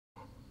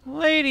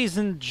Ladies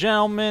and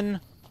gentlemen,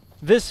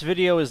 this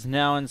video is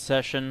now in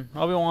session.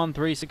 Obi-Wan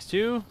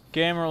 362,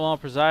 Gamer Law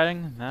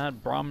presiding.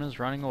 That Brahmin is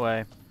running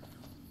away.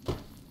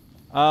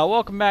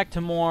 Welcome back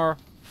to more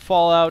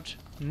Fallout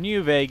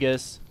New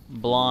Vegas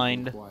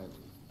Blind.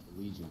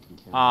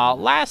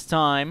 Last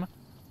time,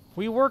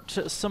 we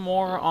worked some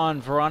more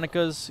on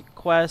Veronica's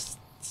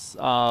quests,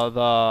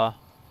 I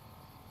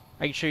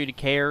can show you the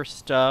care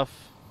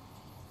stuff,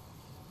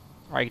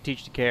 or I can teach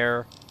you to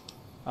care,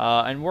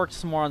 and worked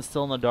some more on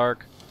Still in the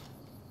Dark.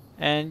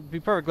 And to be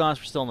perfectly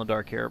honest, we're still in the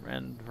dark here,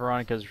 and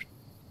Veronica's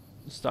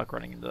stuck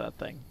running into that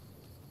thing.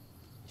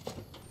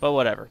 But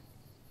whatever.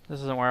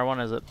 This isn't where I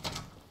want, is it?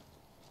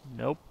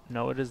 Nope.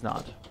 No, it is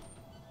not.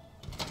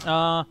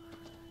 And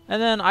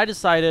then I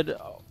decided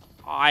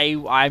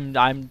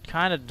I'm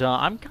kind of done.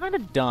 I'm kind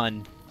of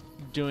done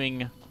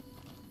doing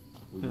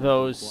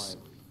those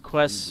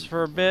quests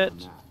for a bit,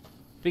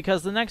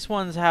 because the next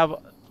ones have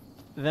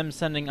them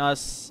sending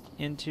us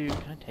into.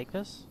 Can I take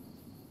this?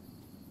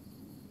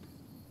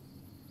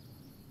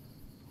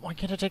 Why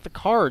can't I take the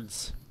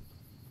cards?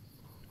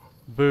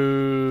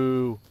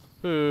 Boo.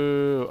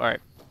 Boo. Alright.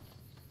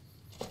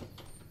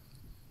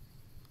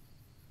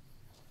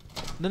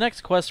 The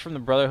next quest from the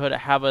Brotherhood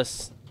have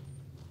us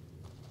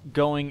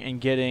going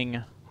and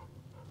getting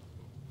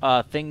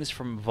things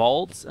from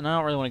vaults, and I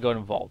don't really want to go to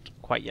Vault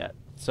quite yet.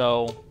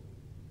 So,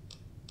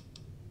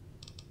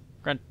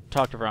 we're going to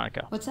talk to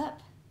Veronica. What's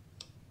up?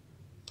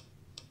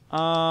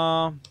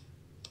 I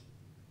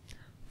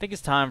think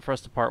it's time for us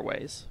to part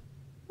ways.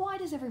 Why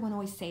does everyone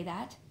always say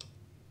that?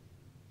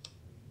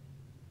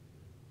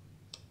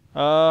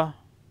 I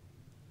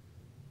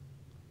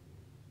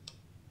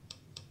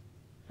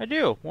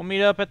do. We'll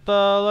meet up at the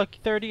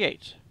Lucky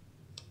 38.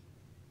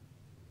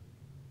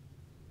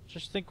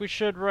 Just think we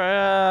should just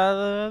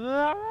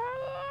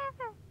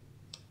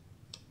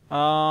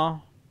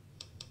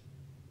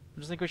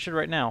think we should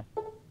right now.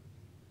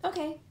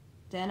 Okay,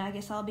 then I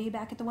guess I'll be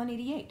back at the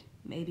 188.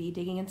 Maybe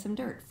digging in some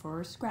dirt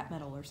for scrap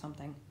metal or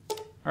something.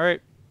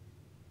 Alright.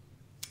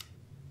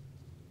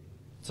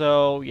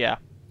 So, yeah.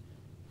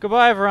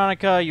 Goodbye,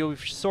 Veronica.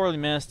 You've sorely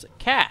missed.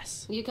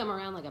 Cass! You come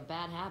around like a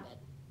bad habit.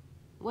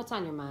 What's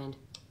on your mind?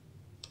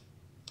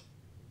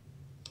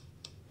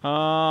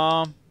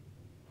 What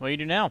do you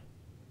do now?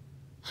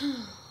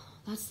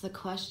 That's the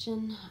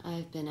question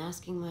I've been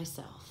asking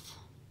myself.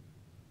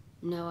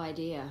 No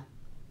idea.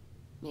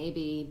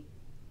 Maybe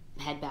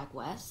head back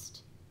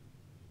west?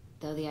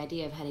 Though the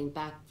idea of heading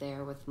back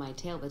there with my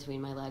tail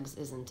between my legs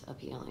isn't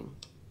appealing.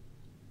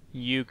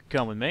 You could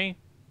come with me.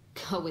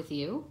 Go with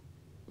you?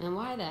 And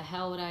why the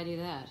hell would I do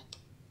that?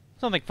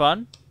 Something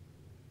fun.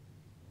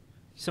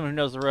 Someone who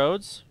knows the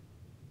roads.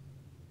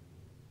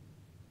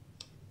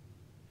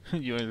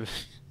 You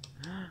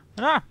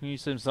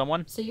seem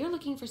someone. So you're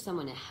looking for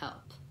someone to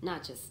help,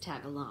 not just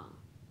tag along.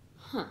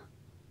 Huh.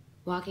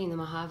 Walking the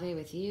Mojave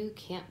with you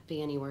can't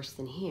be any worse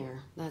than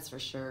here, that's for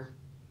sure.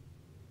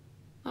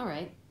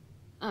 Alright,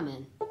 I'm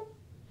in.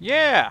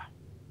 Yeah!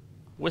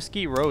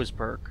 Whiskey Rose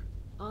perk.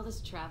 All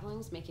this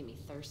traveling's making me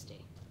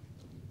thirsty.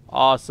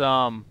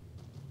 Awesome.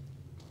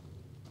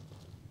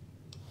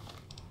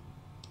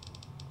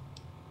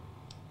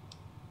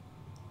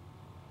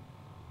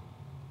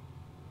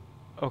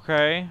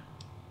 Okay.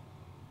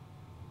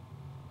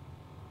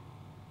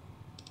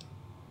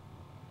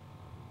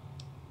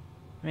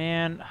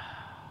 Man.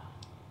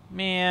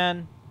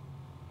 Man.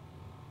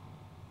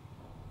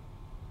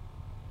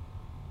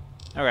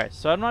 Okay,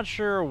 so I'm not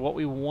sure what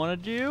we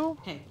want to do.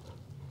 Hey.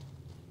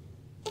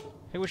 I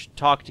think we should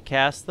talk to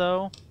Cass,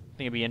 though. I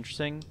think it'd be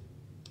interesting.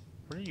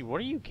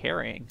 What are you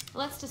carrying?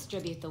 Let's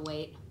distribute the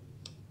weight.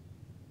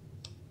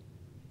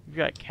 You've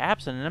got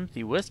caps and an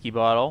empty whiskey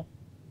bottle.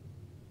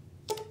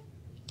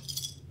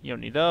 You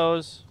don't need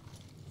those.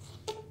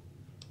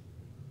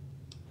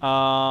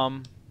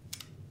 Well,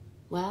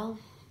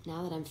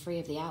 now that I'm free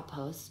of the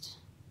outpost,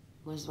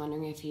 was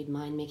wondering if you'd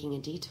mind making a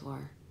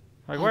detour.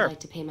 Like I'd where? like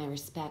to pay my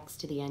respects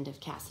to the end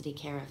of Cassidy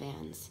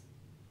caravans.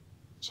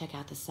 Check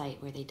out the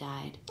site where they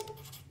died.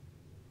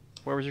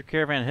 Where was your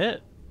caravan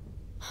hit?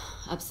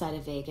 Upside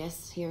of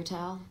Vegas, hear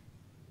tell?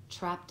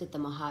 Trapped at the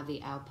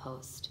Mojave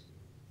outpost,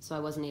 so I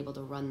wasn't able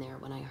to run there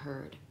when I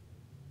heard.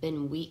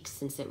 Been weeks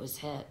since it was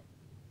hit,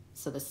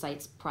 so the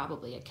site's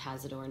probably a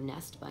Cazador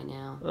nest by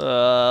now.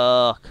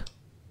 Ugh.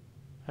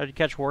 How'd you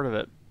catch word of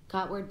it?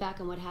 Got word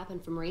back on what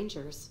happened from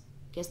Rangers.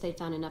 Guess they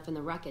found enough in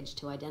the wreckage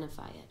to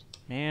identify it.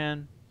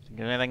 Man,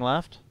 got anything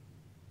left?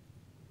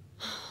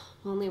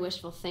 Only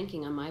wishful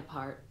thinking on my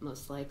part,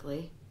 most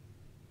likely.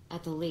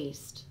 At the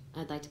least,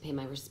 I'd like to pay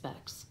my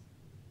respects.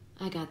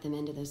 I got them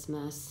into this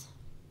mess.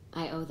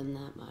 I owe them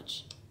that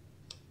much.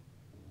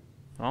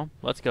 Well,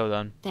 let's go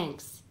then.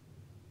 Thanks.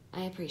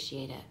 I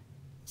appreciate it.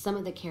 Some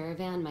of the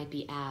caravan might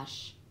be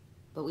ash,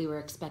 but we were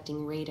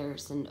expecting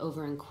raiders and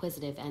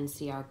over-inquisitive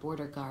NCR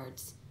border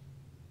guards.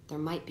 There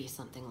might be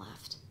something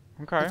left.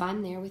 Okay. If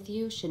I'm there with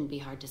you, shouldn't be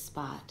hard to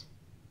spot.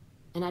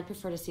 And I'd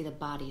prefer to see the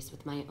bodies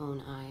with my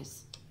own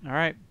eyes.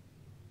 Alright.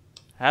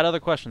 Had other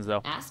questions,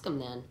 though. Ask them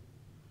then.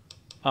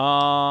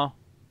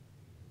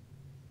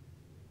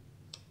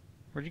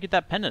 Where'd you get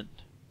that pendant?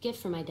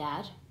 Gift from my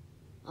dad,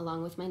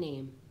 along with my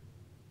name.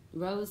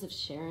 Rose of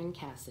Sharon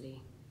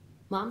Cassidy.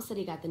 Mom said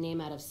he got the name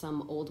out of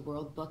some old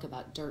world book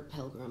about dirt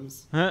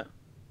pilgrims. Huh?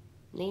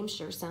 Name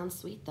sure sounds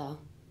sweet, though.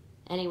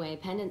 Anyway,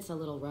 pendant's a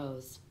little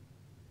rose.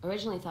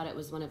 Originally thought it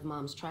was one of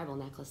Mom's tribal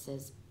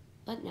necklaces,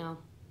 but no.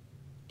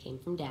 Came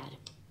from Dad.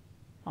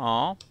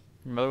 Aw.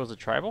 Your mother was a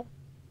tribal?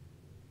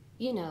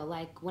 You know,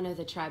 like one of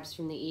the tribes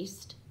from the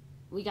east.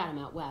 We got 'em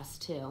out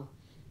west, too.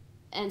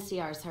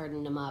 NCR's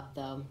herding them up,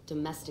 though,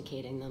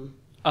 domesticating them.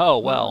 Oh,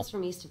 Mom well. was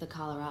from east of the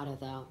Colorado,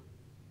 though.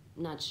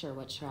 Not sure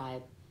what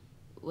tribe.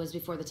 Was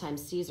before the time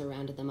Caesar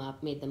rounded them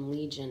up, made them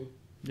legion.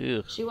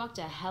 Ugh. She walked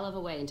a hell of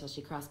a way until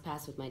she crossed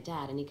paths with my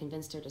dad, and he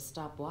convinced her to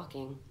stop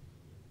walking.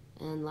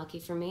 And lucky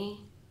for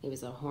me, he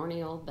was a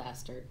horny old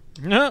bastard.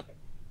 No.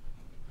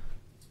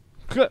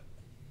 Cut.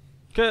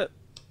 Cut.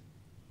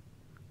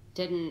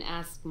 Didn't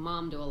ask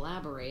Mom to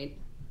elaborate.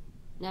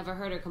 Never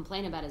heard her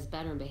complain about his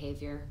bedroom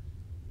behavior.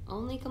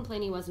 Only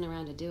complain he wasn't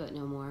around to do it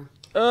no more.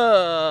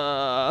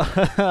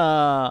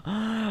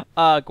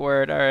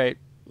 Awkward. Alright.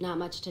 Not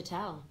much to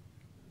tell.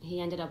 He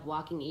ended up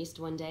walking east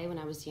one day when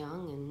I was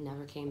young and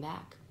never came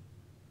back.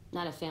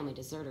 Not a family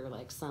deserter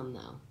like some,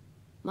 though.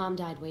 Mom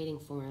died waiting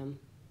for him,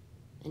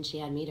 and she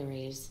had me to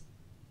raise.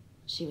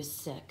 She was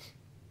sick,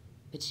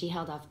 but she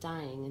held off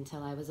dying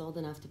until I was old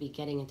enough to be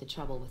getting into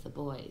trouble with the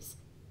boys.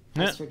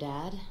 As for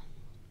Dad,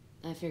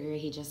 I figure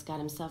he just got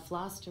himself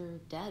lost or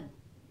dead.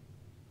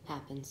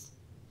 Happens.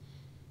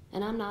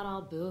 And I'm not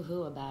all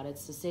boo-hoo about it,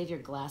 so save your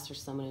glass for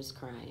someone who's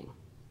crying.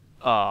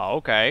 Oh,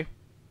 okay.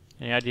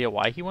 Any idea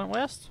why he went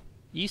west?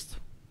 East?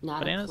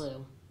 Not Bananas? a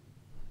clue.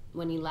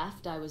 When he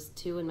left, I was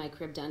too in my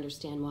crib to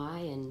understand why,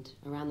 and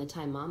around the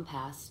time Mom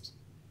passed,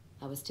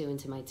 I was too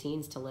into my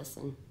teens to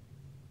listen.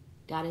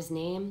 Got his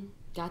name,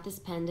 got this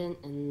pendant,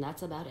 and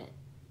that's about it.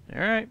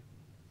 Alright.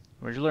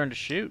 Where'd you learn to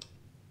shoot?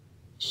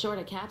 Short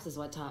of caps is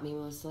what taught me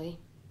mostly.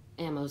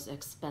 Ammo's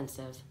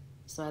expensive,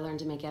 so I learned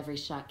to make every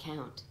shot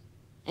count.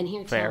 And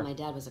here Fair. tell my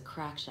dad was a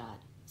crack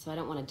shot, so I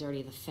don't want to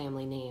dirty the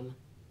family name.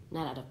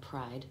 Not out of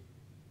pride.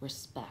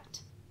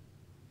 Respect.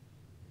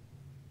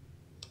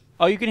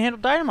 Oh, you can handle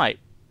dynamite.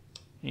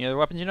 Any other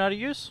weapons you know how to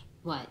use?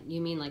 What,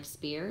 you mean like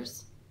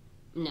spears?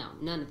 No,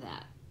 none of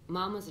that.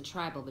 Mom was a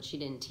tribal, but she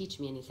didn't teach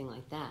me anything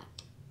like that.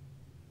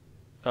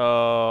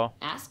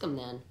 Ask him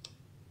then.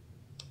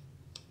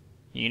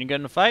 You gonna get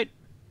in a fight?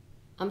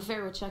 I'm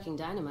fair with chucking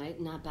dynamite,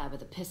 not bad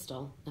with a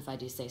pistol, if I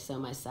do say so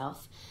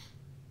myself.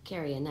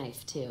 Carry a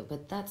knife, too,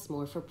 but that's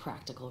more for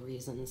practical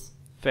reasons.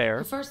 Fair.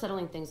 Prefer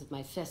settling things with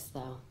my fists,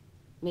 though.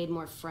 Made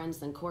more friends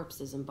than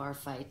corpses in bar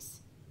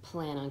fights.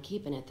 Plan on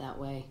keeping it that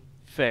way.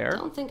 Fair.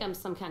 Don't think I'm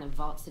some kind of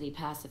Vault City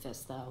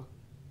pacifist, though.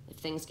 If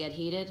things get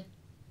heated,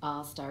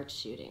 I'll start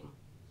shooting.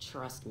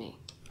 Trust me.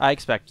 I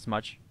expect as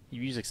much.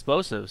 You use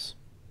explosives.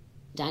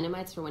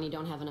 Dynamite's for when you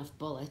don't have enough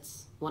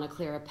bullets, want to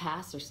clear a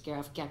pass, or scare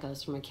off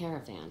geckos from a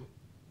caravan.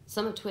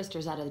 Some of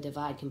Twister's Out of the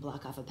Divide can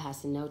block off a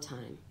pass in no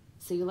time,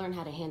 so you learn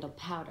how to handle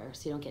powder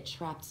so you don't get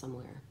trapped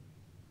somewhere.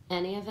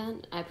 Any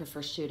event, I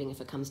prefer shooting if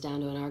it comes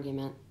down to an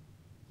argument.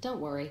 Don't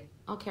worry,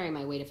 I'll carry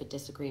my weight if a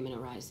disagreement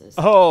arises.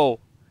 Oh!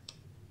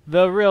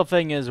 The real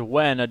thing is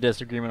when a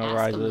disagreement Ask 'em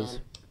arises.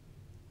 then.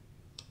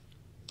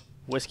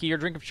 Whiskey your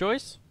drink of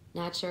choice?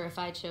 Not sure if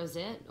I chose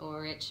it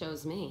or it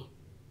chose me.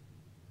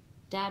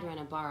 Dad ran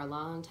a bar a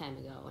long time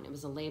ago, and it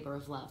was a labor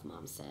of love,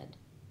 Mom said.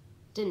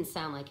 Didn't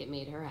sound like it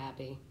made her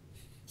happy.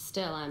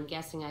 Still, I'm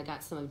guessing I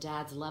got some of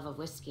Dad's love of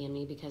whiskey in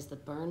me because the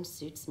burn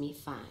suits me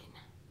fine.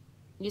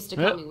 Used to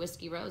call Yep. me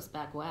Whiskey Rose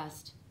back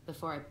west,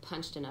 before I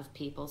punched enough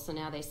people, so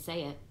now they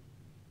say it.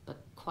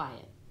 But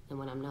quiet, and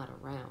when I'm not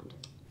around.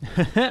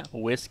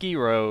 Whiskey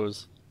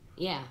Rose.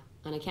 Yeah,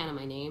 on account of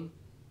my name.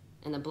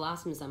 And the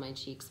blossoms on my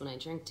cheeks when I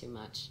drink too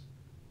much.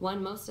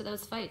 Won most of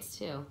those fights,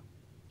 too.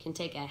 Can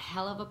take a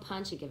hell of a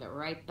punch and give it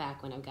right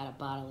back when I've got a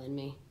bottle in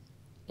me.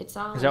 It's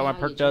all Is that in what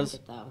how Perk you drink does?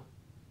 it, though.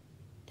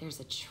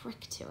 There's a trick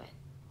to it.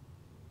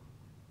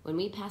 When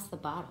we pass the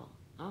bottle,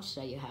 I'll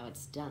show you how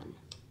it's done.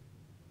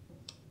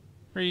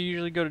 Where do you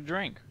usually go to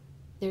drink?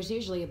 There's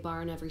usually a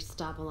bar in every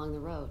stop along the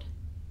road.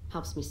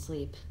 Helps me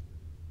sleep.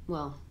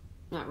 Well,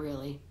 not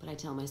really, but I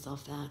tell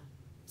myself that.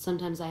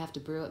 Sometimes I have to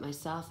brew it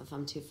myself if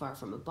I'm too far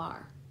from a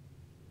bar.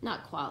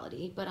 Not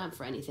quality, but I'm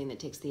for anything that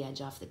takes the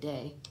edge off the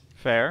day.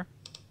 Fair.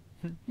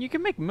 You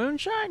can make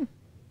moonshine?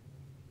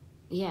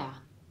 Yeah.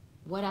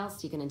 What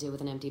else you gonna do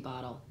with an empty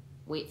bottle?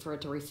 Wait for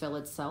it to refill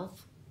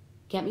itself?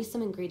 Get me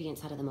some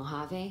ingredients out of the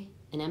Mojave,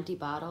 an empty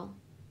bottle,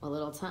 a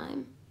little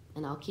time,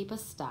 and I'll keep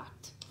us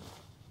stocked.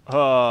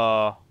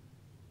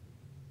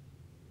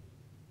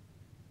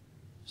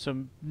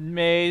 Some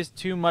maize,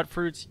 2 mud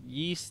fruits,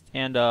 yeast,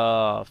 and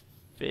a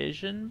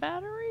fission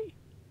battery?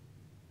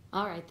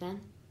 All right,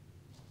 then.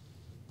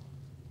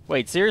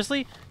 Wait,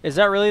 seriously? Is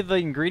that really the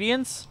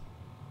ingredients?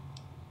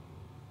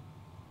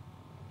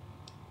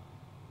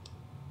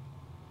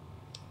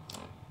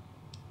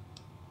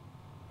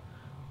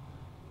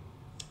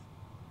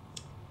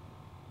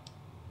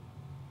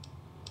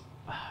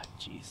 Ah,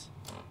 jeez.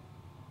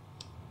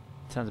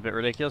 Sounds a bit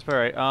ridiculous, but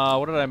alright.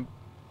 What did I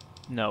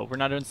No, we're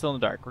not doing Still in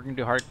the Dark. We're gonna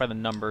do Heart by the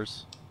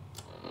Numbers.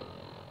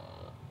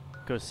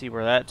 Go see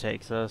where that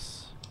takes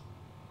us.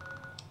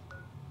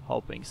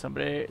 Hoping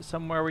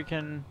somewhere we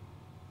can...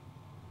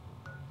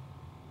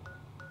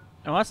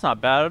 Oh, that's not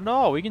bad at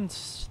all. We can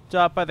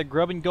stop by the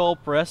Grub and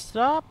Gulp rest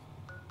stop.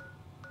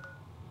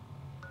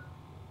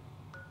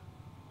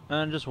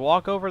 And just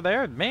walk over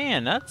there.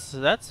 Man, that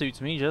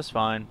suits me just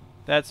fine.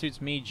 That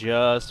suits me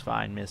just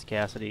fine, Miss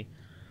Cassidy.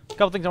 A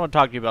couple things I want to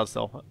talk to you about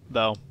still,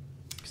 though.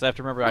 Because I have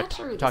to remember I Not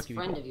sure who talk this to you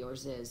friend people. of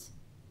yours is,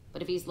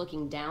 but if he's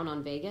looking down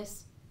on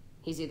Vegas,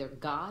 he's either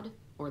God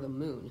or the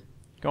moon.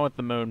 Going with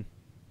the moon.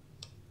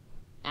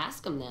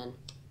 Ask him then.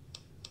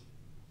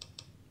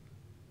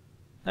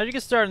 How'd you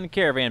get started in the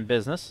caravan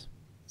business?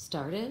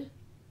 Started?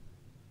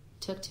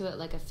 Took to it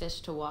like a fish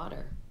to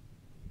water.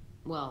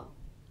 Well,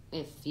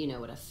 if you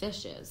know what a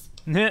fish is.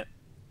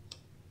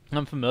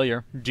 I'm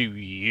familiar. Do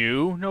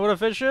you know what a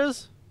fish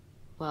is?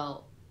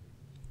 Well,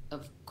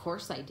 of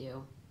course I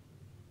do.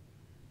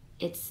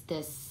 It's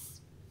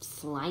this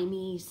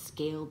slimy,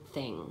 scaled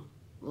thing.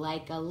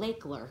 Like a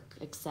lake lurk,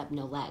 except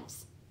no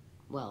legs.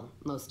 Well,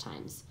 most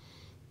times.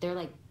 They're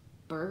like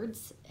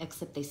birds,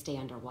 except they stay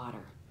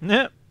underwater.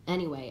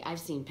 Anyway, I've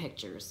seen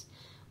pictures.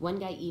 One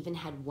guy even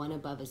had one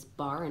above his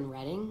bar in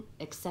Reading,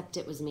 except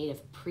it was made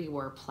of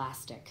pre-war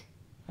plastic.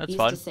 That's He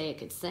used fun. to say it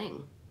could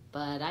sing,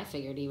 but I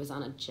figured he was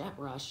on a jet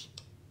rush.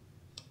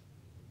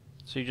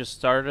 So you just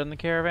started in the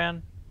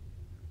caravan?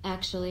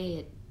 Actually,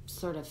 it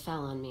sort of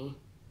fell on me.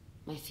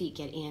 My feet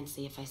get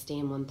antsy if I stay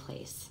in one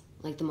place,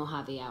 like the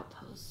Mojave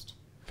Outpost.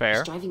 Fair.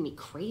 It's driving me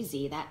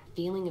crazy, that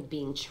feeling of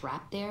being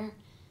trapped there.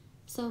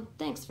 So,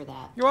 thanks for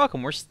that. You're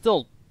welcome. We're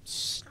still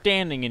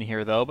standing in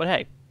here, though, but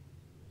hey.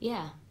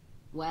 Yeah.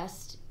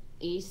 West,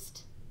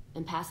 east,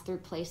 and pass through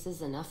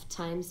places enough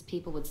times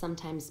people would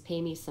sometimes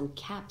pay me some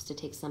caps to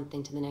take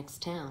something to the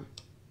next town.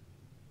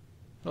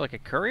 Like a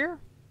courier?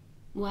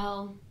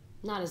 Well,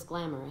 not as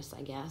glamorous,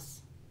 I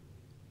guess.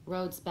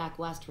 Roads back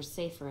west were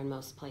safer in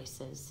most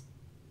places.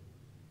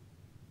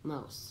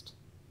 Most.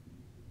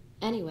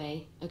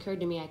 Anyway,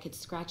 occurred to me I could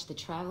scratch the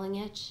traveling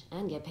itch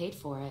and get paid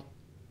for it.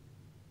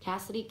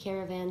 Cassidy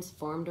caravans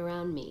formed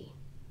around me.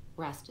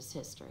 Rest is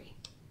history.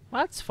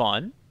 Well, that's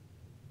fun.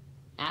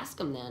 Ask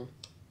him then.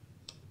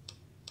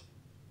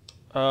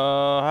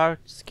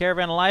 How's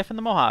caravan life in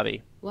the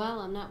Mojave? Well,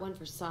 I'm not one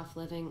for soft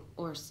living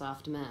or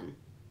soft men,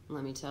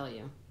 let me tell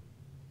you.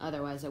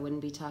 Otherwise, I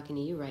wouldn't be talking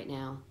to you right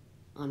now,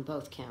 on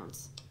both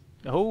counts.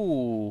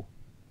 Oh.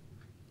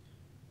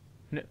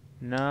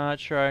 Not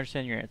sure I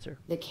understand your answer.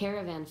 The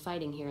caravan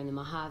fighting here in the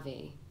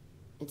Mojave,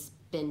 it's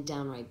been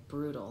downright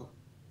brutal.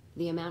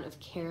 The amount of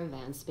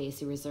caravan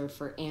space you reserve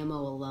for ammo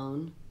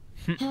alone.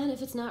 And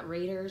if it's not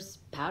raiders,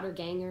 powder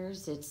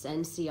gangers, it's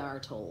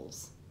NCR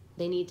tolls.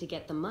 They need to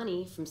get the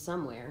money from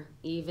somewhere,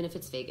 even if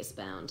it's Vegas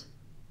bound.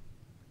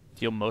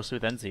 Deal mostly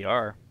with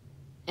NCR.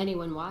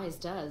 Anyone wise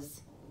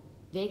does.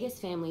 Vegas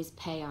families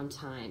pay on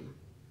time,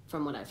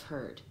 from what I've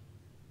heard.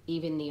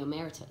 Even the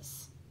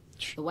Omertas.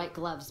 The white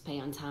gloves pay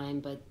on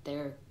time, but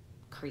they're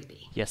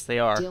creepy. Yes, they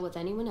are. Deal with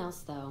anyone else,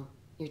 though.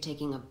 You're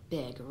taking a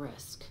big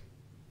risk.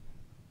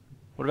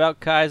 What about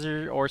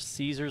Kaiser or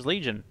Caesar's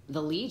Legion?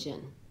 The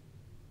Legion?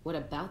 What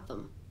about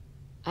them?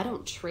 I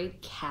don't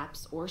trade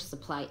caps or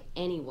supply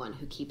anyone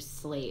who keeps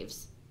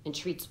slaves and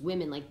treats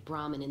women like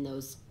Brahmin in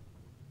those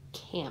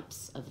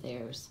camps of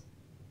theirs.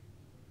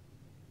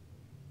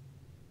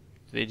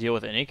 Do they deal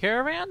with any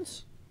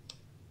caravans?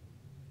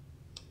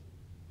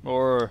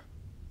 Or...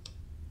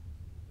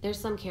 There's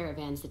some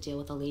caravans that deal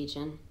with the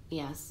Legion,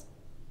 yes.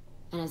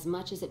 And as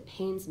much as it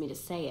pains me to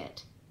say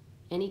it,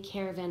 any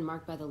caravan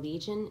marked by the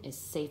Legion is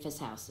safe as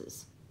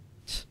houses.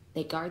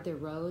 They guard their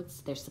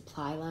roads, their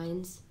supply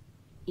lines.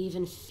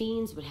 Even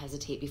fiends would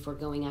hesitate before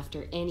going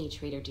after any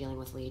trader dealing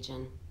with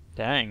Legion.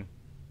 Dang.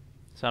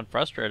 Sound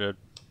frustrated.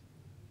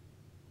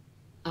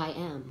 I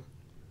am.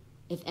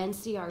 If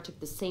NCR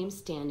took the same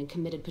stand and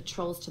committed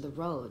patrols to the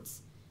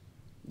roads,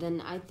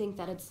 then I think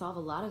that'd solve a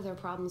lot of their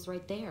problems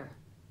right there.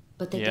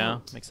 But they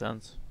don't. Yeah, makes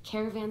sense.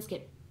 Caravans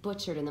get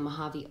butchered in the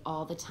Mojave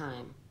all the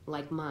time,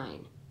 like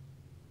mine.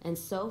 And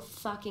so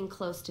fucking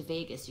close to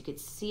Vegas, you could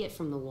see it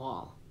from the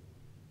wall.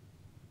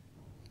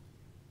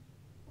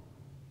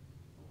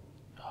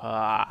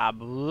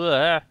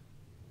 Bleh.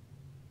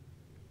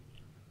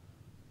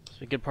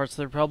 So good parts of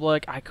the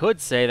Republic. I could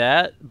say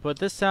that, but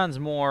this sounds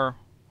more...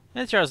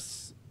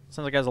 sounds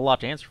like it has a lot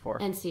to answer for.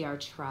 NCR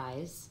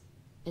tries.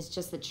 It's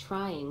just that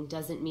trying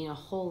doesn't mean a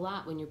whole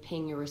lot when you're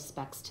paying your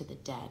respects to the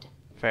dead.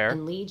 Fair.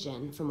 And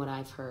Legion, from what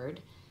I've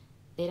heard,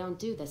 they don't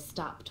do the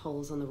stop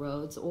tolls on the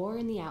roads or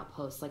in the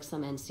outposts like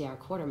some NCR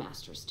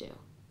quartermasters do.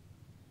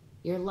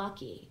 You're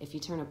lucky if you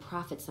turn a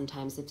profit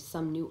sometimes if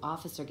some new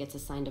officer gets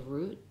assigned a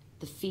route.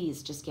 The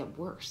fees just get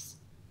worse.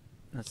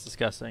 That's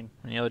disgusting.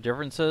 Any other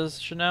differences,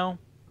 Chanel?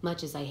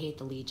 Much as I hate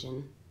the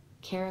Legion,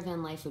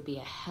 caravan life would be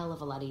a hell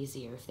of a lot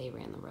easier if they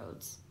ran the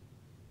roads.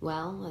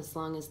 Well, as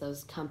long as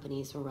those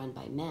companies were run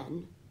by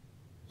men.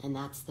 And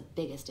that's the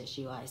biggest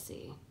issue I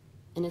see.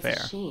 And it's Fair.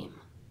 a shame.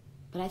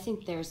 But I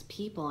think there's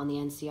people on the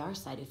NCR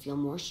side who feel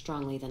more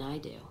strongly than I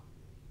do.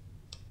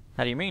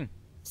 How do you mean?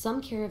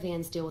 Some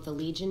caravans deal with the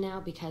Legion now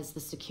because the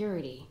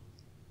security.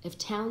 If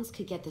towns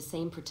could get the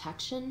same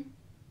protection,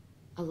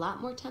 a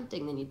lot more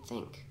tempting than you'd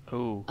think.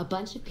 Ooh. A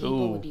bunch of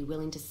people Ooh. would be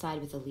willing to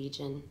side with the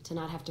Legion to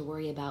not have to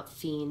worry about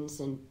fiends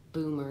and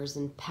boomers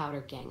and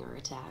powder ganger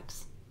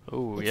attacks.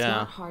 Ooh, It's yeah.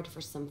 not hard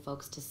for some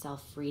folks to sell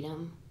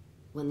freedom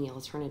when the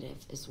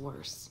alternative is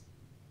worse.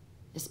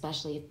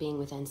 Especially if being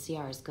with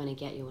NCR is going to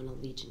get you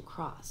an Legion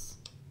cross.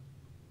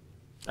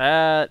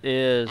 That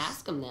is...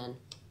 Ask them then.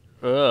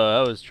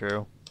 That was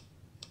true.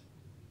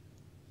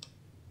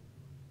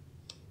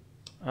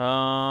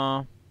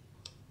 Don't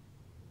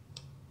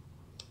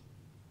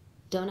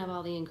have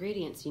all the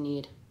ingredients you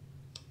need.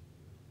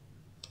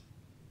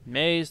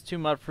 Maize, 2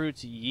 mud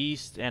fruits,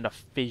 yeast, and a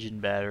fission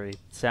battery.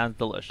 Sounds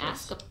delicious.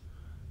 Ask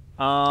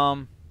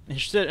them.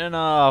 Interested in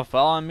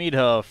following me to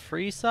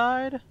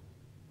Freeside?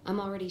 I'm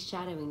already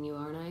shadowing you,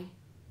 aren't I?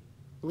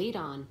 Lead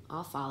on.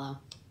 I'll follow.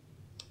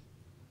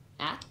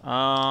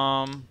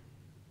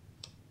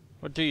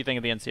 What do you think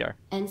of the NCR?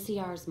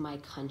 NCR's my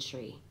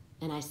country,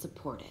 and I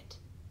support it.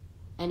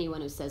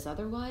 Anyone who says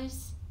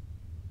otherwise,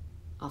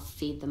 I'll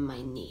feed them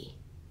my knee.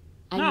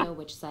 I know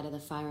which side of the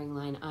firing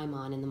line I'm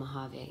on in the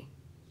Mojave,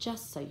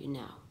 just so you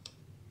know.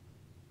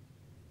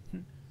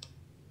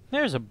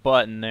 There's a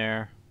button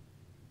there.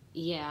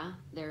 Yeah,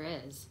 there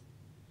is.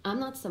 I'm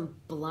not some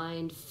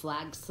blind,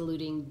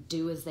 flag-saluting,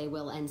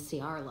 do-as-they-will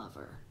NCR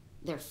lover.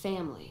 They're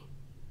family.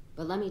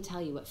 But let me tell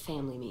you what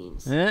family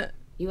means.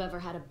 You ever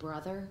had a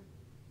brother?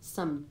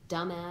 Some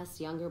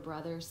dumbass younger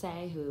brother,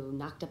 say, who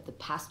knocked up the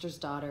pastor's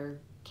daughter,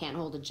 can't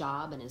hold a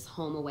job, and is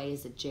home away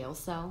as a jail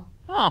cell?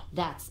 Oh.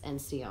 That's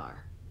NCR.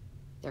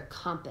 Their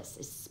compass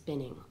is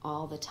spinning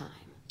all the time.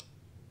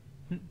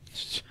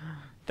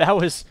 That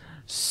was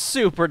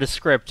super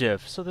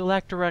descriptive. So they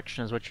lack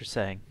direction is what you're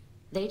saying.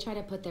 They try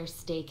to put their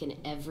stake in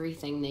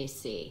everything they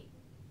see.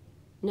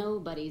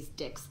 Nobody's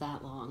dick's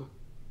that long.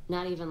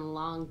 Not even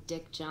Long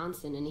Dick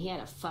Johnson, and he had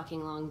a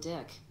fucking long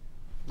dick.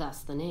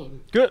 Thus the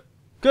name. Good.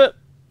 Good.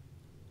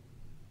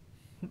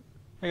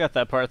 I got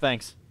that part,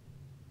 thanks.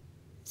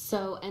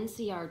 So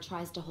NCR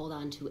tries to hold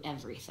on to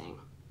everything.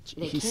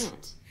 They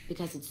can't,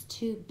 because it's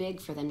too big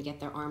for them to get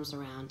their arms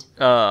around.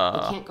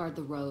 They can't guard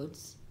the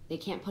roads. They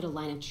can't put a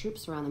line of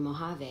troops around the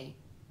Mojave.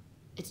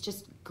 It's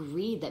just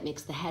greed that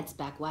makes the heads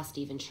back west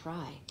even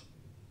try.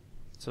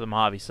 So the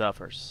Mojave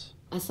suffers.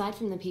 Aside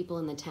from the people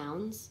in the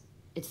towns,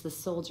 it's the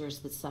soldiers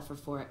that suffer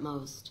for it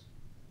most.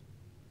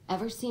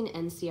 Ever seen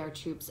NCR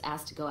troops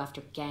asked to go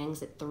after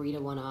gangs at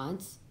 3-to-1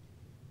 odds?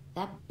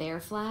 That bear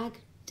flag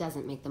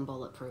doesn't make them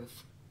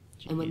bulletproof.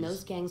 Jeez. And when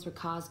those gangs were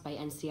caused by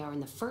NCR in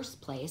the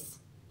first place,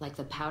 like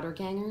the powder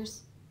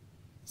gangers,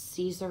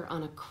 Caesar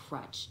on a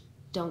crutch.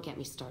 Don't get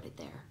me started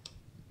there.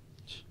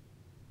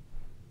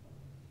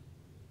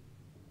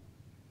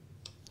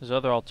 There's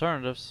other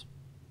alternatives.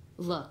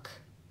 Look,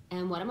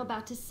 and what I'm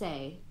about to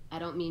say, I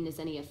don't mean as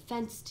any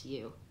offense to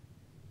you.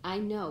 I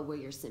know where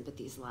your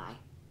sympathies lie.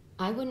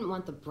 I wouldn't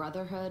want the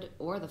Brotherhood,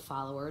 or the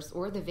Followers,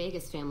 or the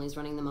Vegas families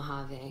running the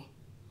Mojave.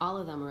 All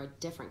of them are a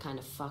different kind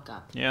of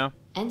fuck-up. Yeah.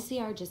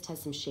 NCR just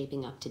has some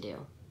shaping up to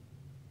do.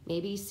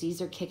 Maybe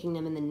Caesar kicking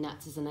them in the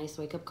nuts is a nice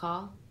wake-up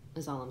call,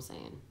 is all I'm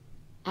saying.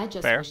 I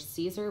just wish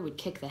Caesar would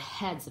kick the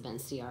heads of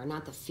NCR,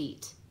 not the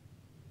feet.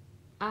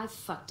 I've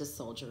fucked a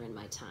soldier in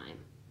my time.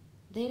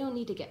 They don't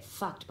need to get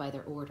fucked by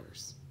their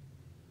orders.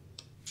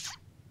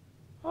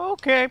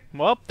 Okay.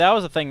 Well, that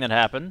was a thing that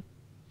happened.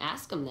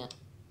 Ask them then.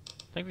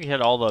 I think we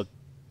hit all the...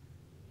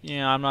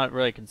 Yeah, I'm not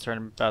really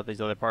concerned about these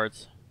other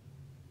parts.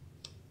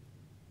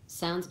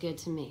 Sounds good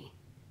to me.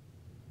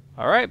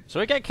 Alright, so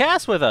we got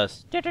Cass with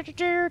us.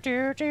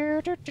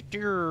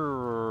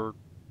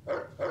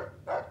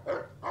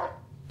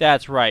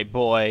 That's right,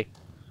 boy.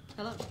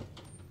 Hello.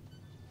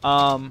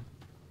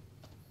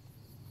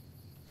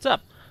 What's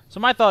up? So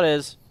my thought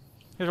is,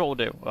 here's what we'll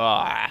do.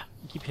 I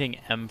keep hitting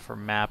M for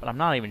map, and I'm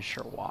not even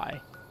sure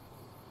why.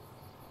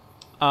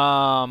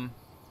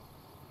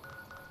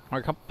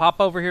 We're gonna pop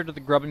over here to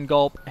the Grub and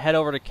Gulp, head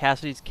over to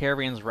Cassidy's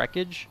Caravan's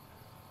Wreckage,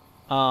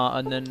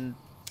 and then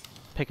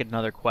pick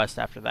another quest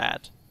after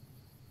that.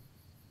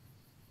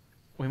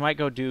 We might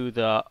go do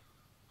the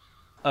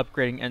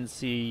upgrading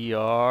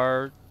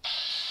NCR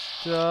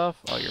stuff.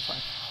 Oh, you're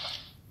fine.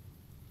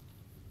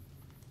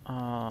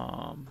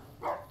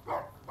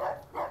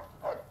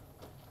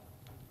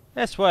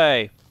 This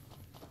way.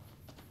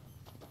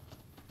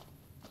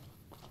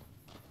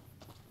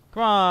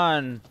 Come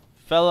on,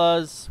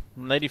 fellas,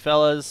 lady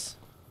fellas.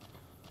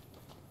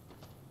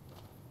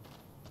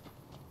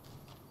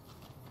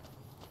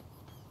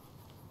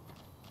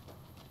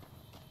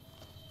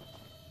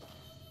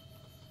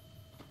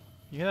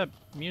 You hear that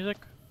music?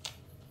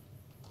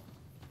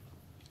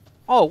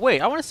 Oh,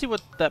 wait, I want to see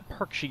what that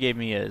perk she gave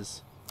me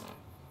is.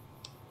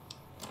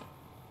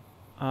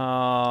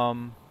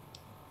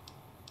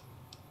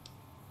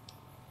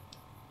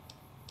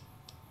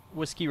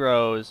 Whiskey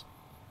Rose.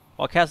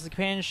 While casting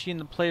companion, she and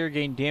the player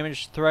gain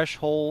damage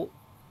threshold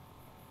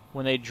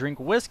when they drink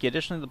whiskey.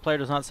 Additionally, the player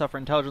does not suffer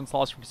intelligence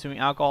loss from consuming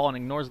alcohol and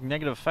ignores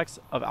negative effects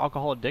of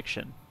alcohol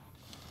addiction.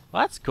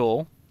 Well, that's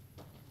cool.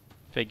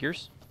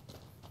 Figures.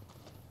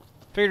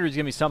 Figured it was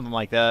gonna be something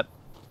like that.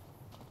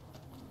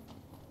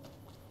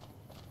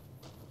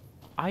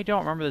 I don't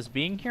remember this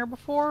being here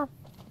before,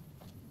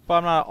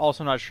 but I'm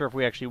also not sure if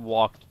we actually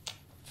walked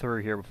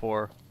through here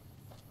before.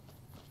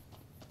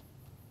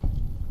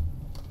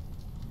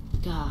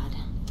 God,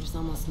 there's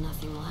almost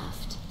nothing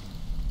left.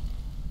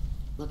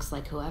 Looks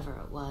like whoever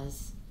it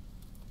was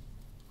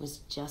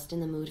just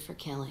in the mood for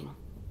killing.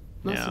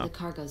 Most of the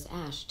cargo's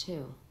ash,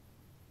 too.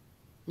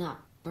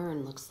 Not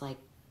burned, looks like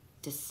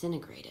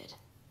disintegrated.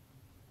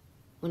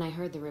 When I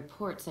heard the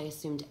reports, I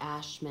assumed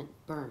ash meant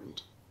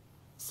burned.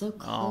 So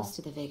close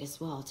to the Vegas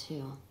wall,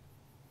 too.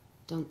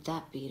 Don't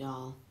that beat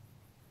all?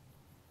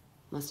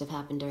 Must have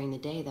happened during the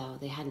day, though.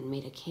 They hadn't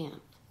made a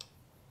camp.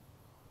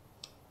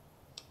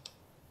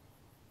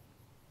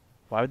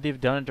 Why would they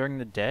have done it during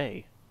the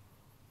day?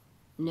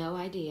 No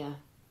idea.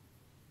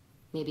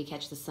 Maybe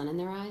catch the sun in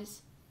their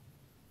eyes?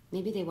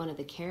 Maybe they wanted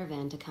the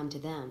caravan to come to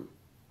them,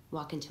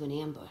 walk into an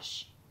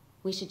ambush.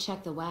 We should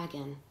check the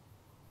wagon.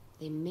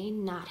 They may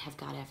not have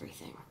got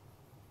everything.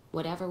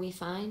 Whatever we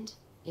find,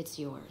 it's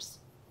yours.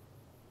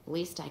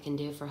 Least I can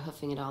do for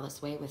hoofing it all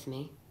this way with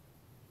me.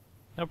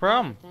 No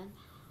problem. Right, then.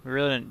 We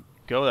really didn't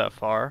go that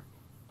far.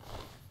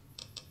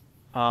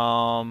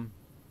 A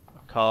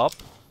cup.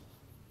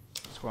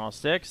 Squirrel on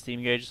stick,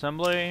 steam gauge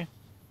assembly.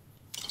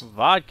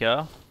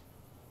 Vodka.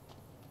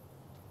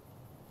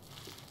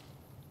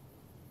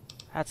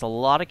 That's a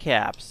lot of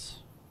caps.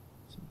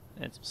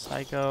 And some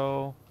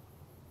psycho.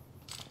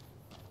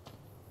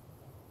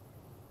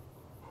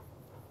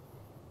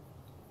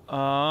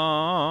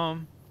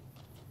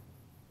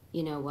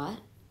 You know what?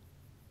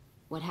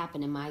 What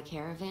happened in my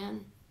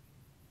caravan?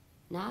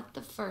 Not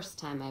the first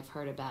time I've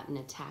heard about an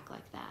attack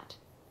like that.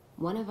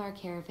 One of our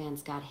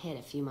caravans got hit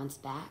a few months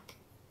back,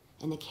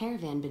 and the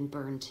caravan been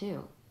burned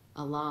too,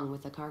 along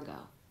with the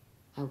cargo.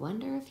 I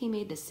wonder if he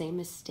made the same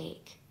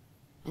mistake,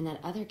 and that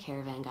other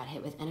caravan got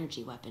hit with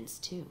energy weapons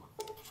too.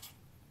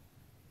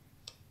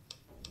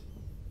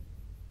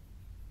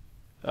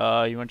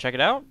 You want to check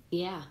it out?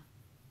 Yeah.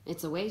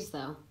 It's a ways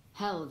though.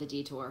 Hell of a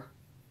detour.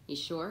 You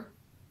sure?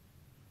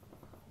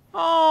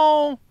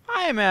 Oh,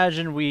 I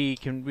imagine we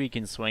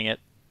can swing it.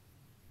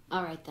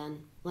 All right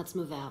then. Let's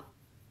move out.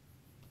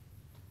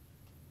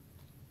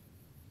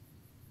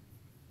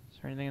 Is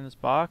there anything in this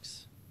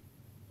box?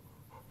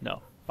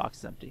 No, box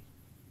is empty.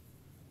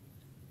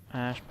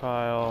 Ash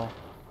pile.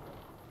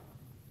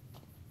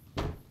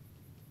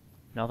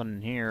 Nothing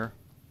in here.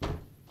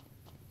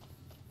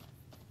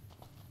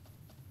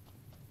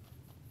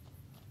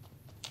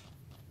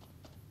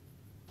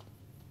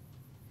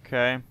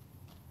 Okay.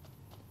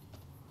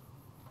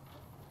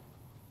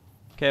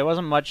 Okay, it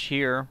wasn't much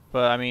here,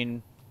 but I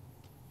mean,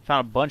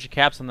 found a bunch of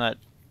caps on that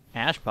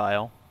ash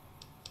pile.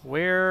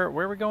 Where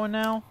are we going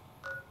now?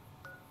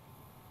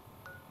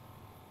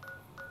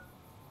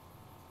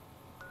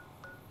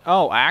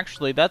 Oh,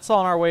 actually, that's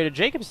on our way to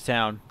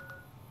Jacobstown.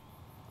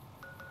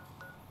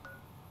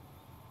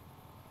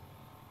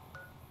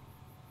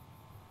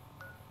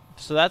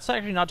 So that's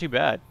actually not too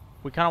bad.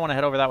 We kind of want to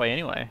head over that way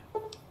anyway.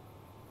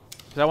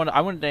 Because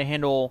I wanted to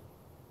handle...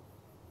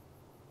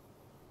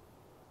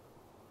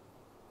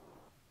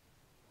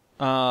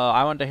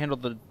 I wanted to handle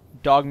the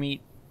dog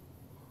meat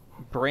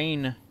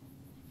brain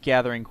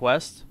gathering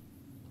quest.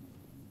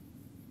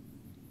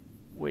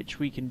 Which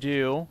we can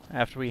do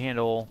after we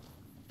handle...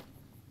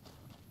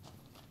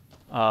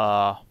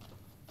 After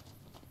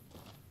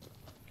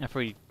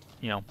we,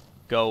 you know,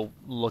 go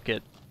look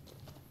at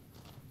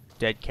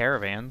dead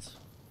caravans.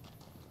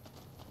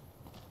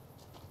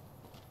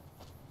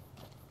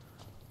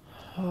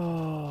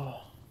 Oh.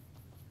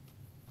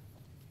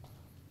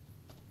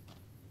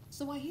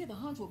 So I hear the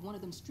hunter of one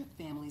of them strip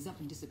families up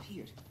and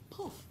disappeared.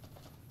 Poof.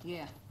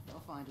 Yeah, they'll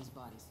find his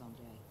body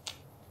someday.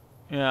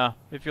 Yeah,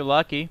 if you're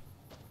lucky.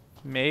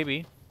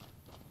 Maybe.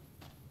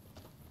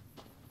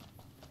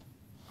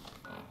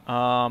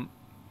 Alright,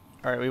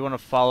 we want to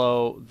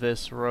follow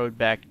this road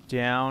back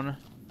down.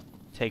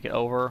 Take it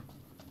over.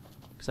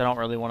 Because I don't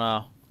really want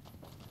to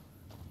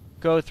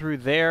go through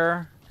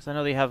there. Because I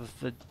know they have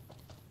the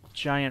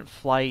giant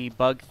flyy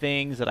bug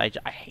things that I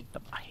hate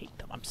them. I hate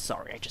them. I'm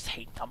sorry, I just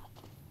hate them.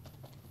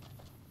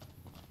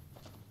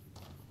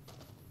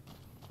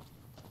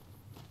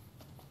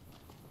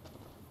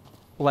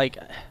 Like,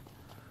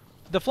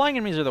 the flying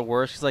enemies are the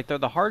worst because, like, they're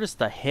the hardest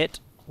to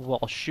hit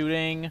while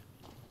shooting.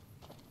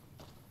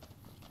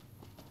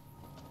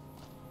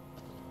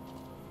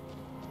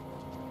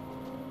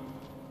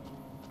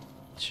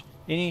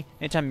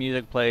 Anytime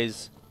music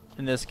plays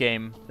in this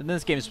game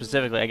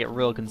specifically, I get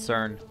real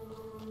concerned.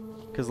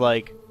 Cause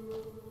like,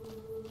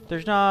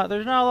 there's not a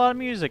lot of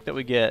music that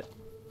we get.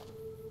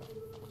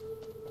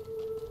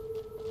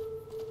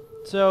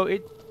 So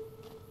it.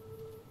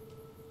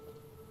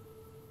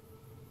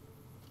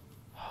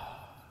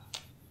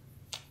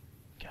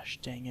 Gosh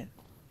dang it.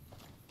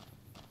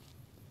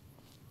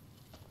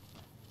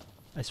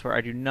 I swear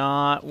I do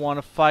not want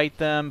to fight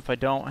them if I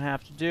don't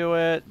have to do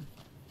it.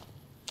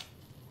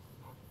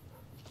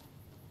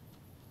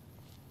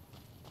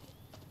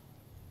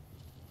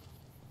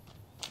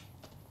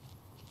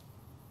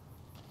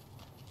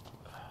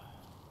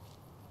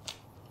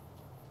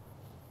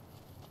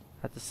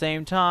 At the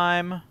same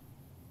time...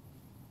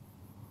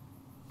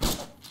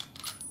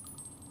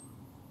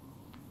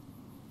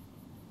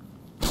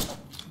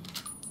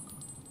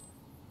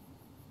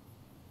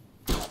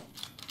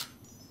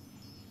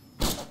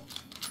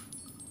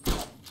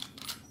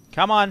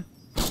 Come on!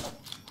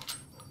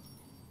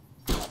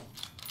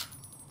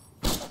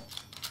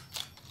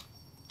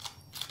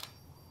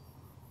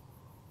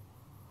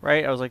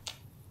 Right? I was like...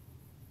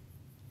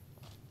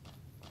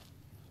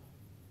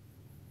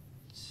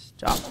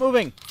 Stop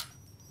moving!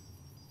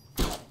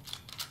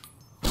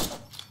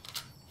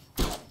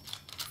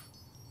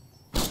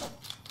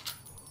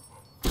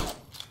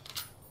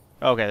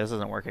 Okay, this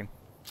isn't working.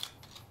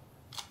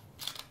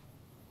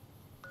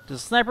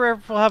 Does sniper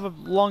rifle have a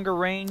longer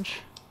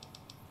range?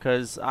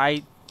 Because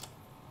range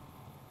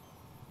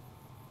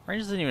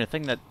isn't even a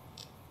thing that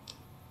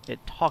it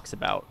talks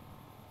about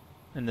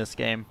in this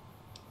game.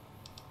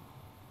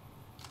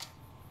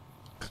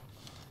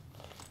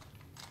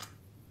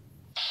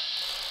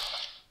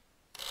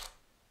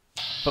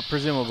 But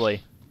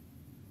presumably.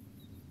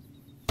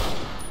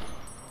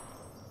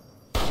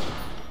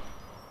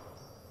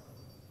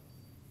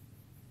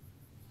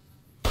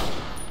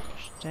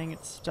 Dang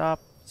it, stop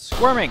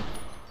squirming!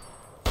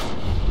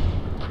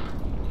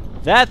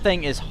 That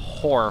thing is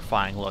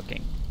horrifying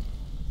looking.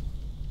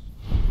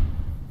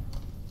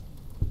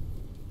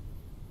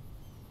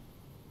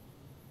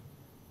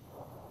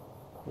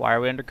 Why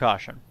are we under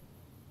caution?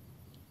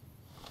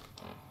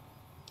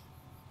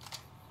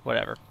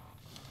 Whatever.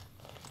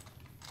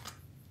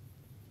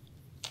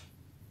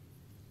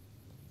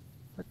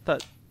 What the...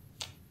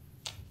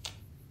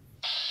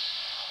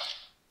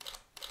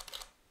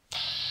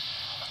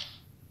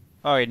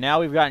 Alright, now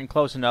we've gotten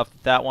close enough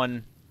that that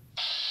one...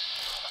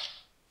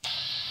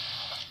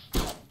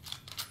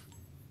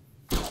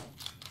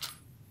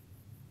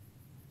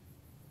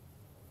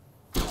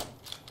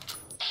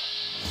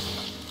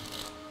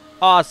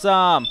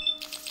 Awesome!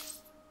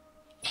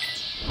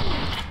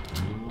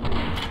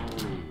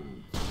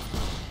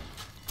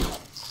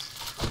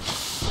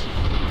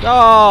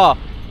 Oh!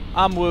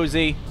 I'm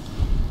woozy.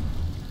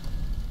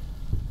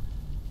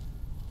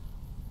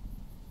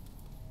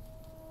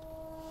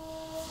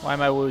 Why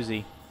am I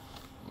woozy?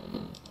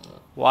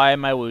 Why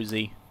am I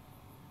woozy?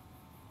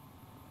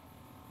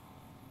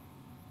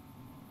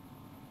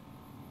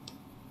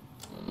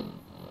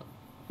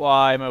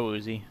 Why am I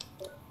woozy?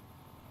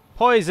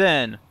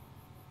 Poison!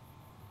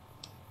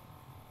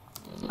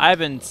 I've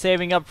been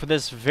saving up for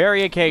this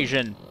very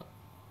occasion.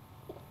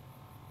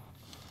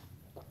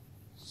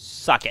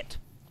 Suck it.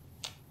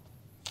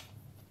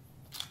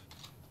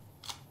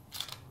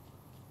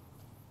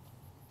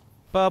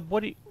 Bub,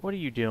 what are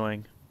you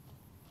doing?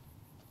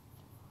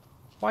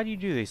 Why do you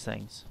do these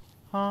things?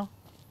 Huh?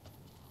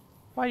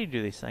 Why do you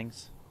do these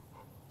things?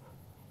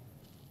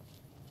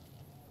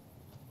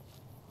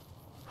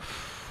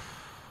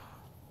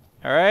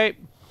 Alright.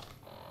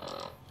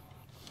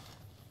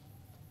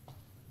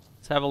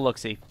 Let's have a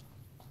look-see.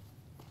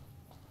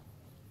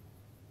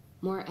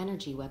 More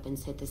energy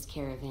weapons hit this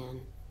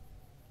caravan.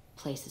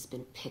 Place has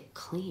been picked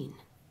clean.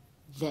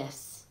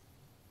 This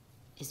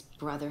is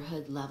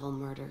Brotherhood level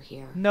murder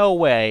here. No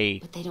way.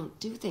 But they don't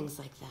do things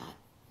like that.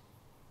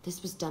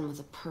 This was done with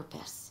a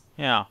purpose.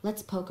 Yeah.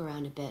 Let's poke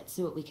around a bit,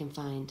 see what we can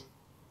find.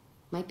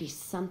 Might be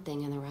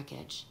something in the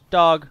wreckage.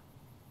 Dog.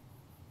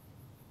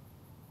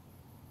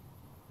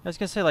 I was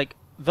gonna say, like,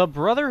 the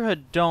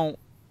Brotherhood don't...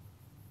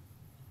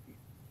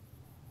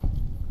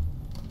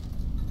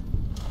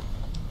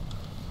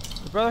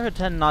 The Brotherhood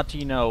tend not to,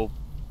 you know...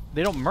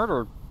 They don't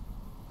murder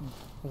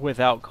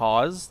without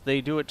cause.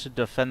 They do it to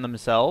defend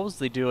themselves.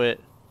 They do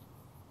it...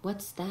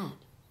 What's that?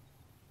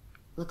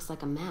 Looks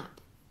like a map.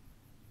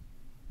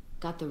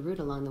 Got the route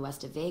along the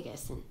west of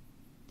Vegas, and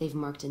they've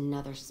marked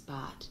another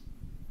spot.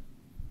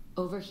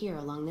 Over here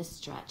along this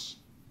stretch.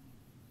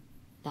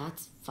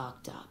 That's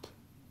fucked up.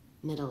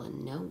 Middle of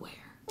nowhere.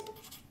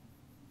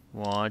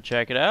 Wanna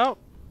check it out?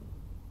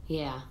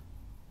 Yeah.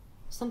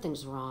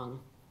 Something's wrong.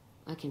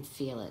 I can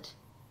feel it.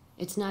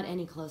 It's not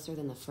any closer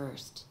than the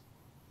first.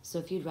 So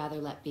if you'd rather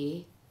let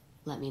be,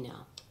 let me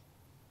know.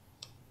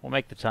 We'll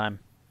make the time.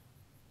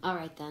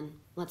 Alright then,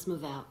 let's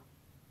move out.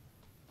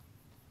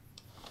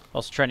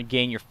 Also trying to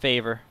gain your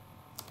favor.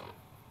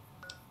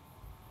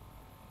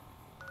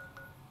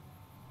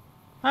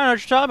 I don't know what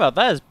you're talking about.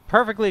 That is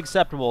perfectly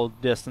acceptable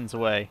distance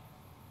away.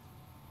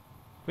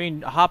 We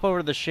can hop over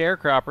to the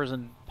sharecroppers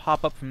and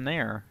pop up from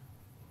there.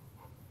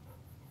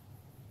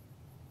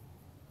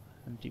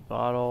 Empty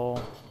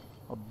bottle.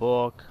 A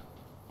book.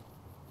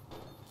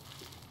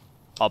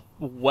 A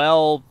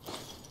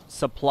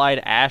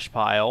well-supplied ash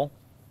pile.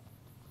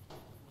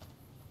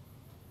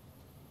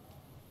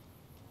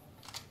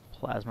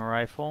 Plasma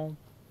rifle.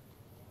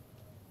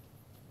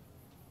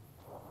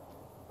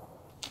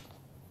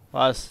 A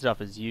lot of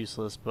stuff is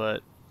useless,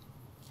 but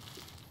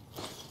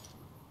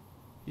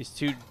these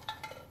two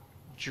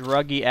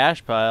druggy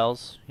ash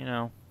piles, you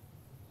know.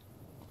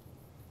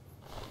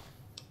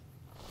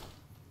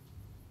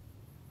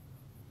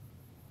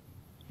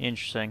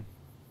 Interesting.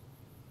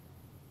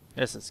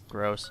 This is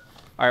gross.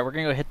 Alright, we're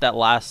gonna go hit that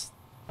last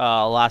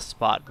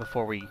spot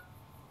before we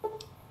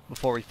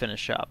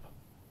finish up.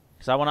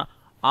 Cause I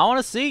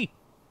wanna see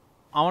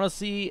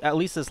at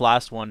least this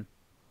last one.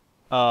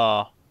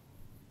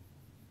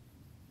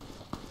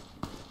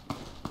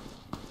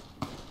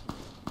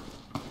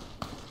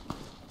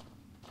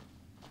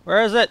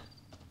 Where is it?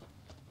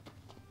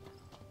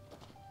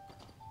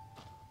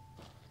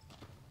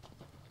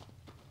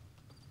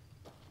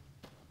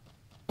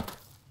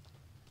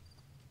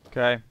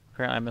 Okay,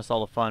 apparently I missed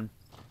all the fun.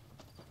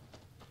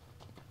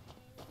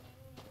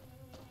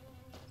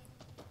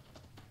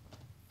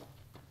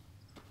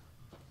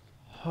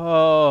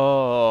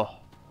 Oh,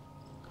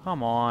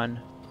 come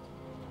on.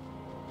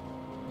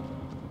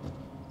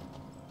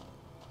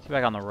 Let's get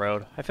back on the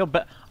road. I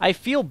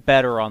feel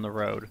better on the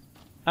road.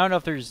 I don't know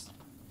if there's,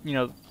 you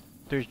know,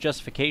 there's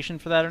justification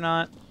for that or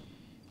not.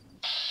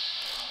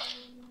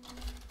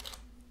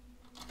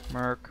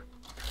 Merc,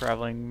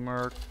 traveling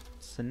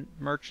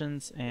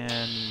merchants,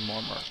 and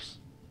more mercs.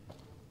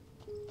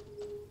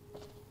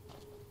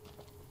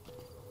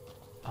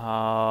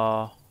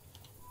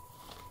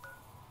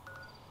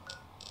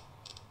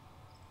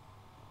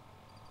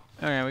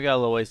 Alright, we got a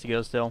little ways to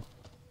go still.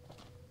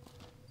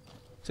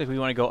 Looks like we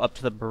want to go up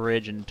to the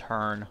bridge and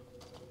turn.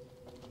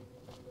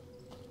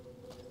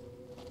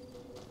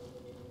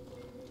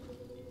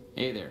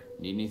 Hey there,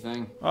 need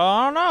anything?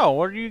 I don't know,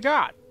 what do you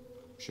got?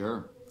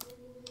 Sure.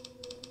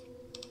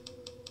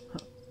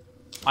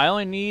 I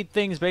only need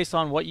things based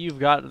on what you've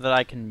got that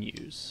I can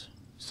use.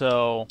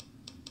 So...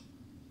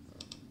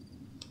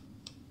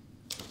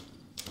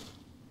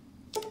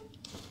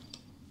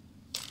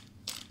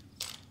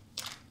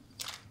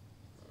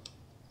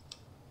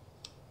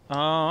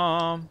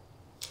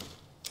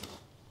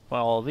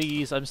 well,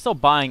 these... I'm still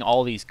buying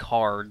all these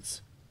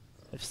cards.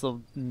 I've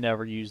still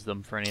never used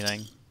them for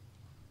anything.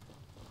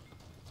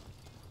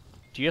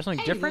 Do you have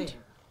something different? There.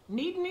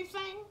 Need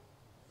anything?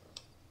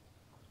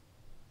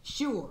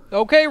 Sure.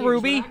 Okay, Here's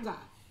Ruby. what I got.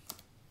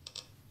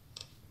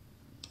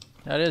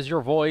 That is your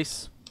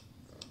voice.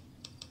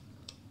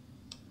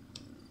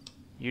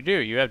 You do.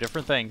 You have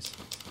different things.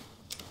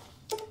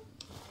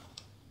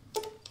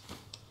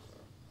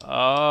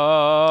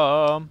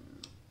 Hammer.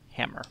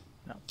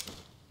 No.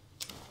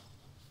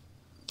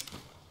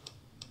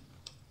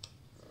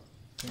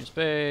 Three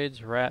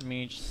spades, rat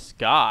meat,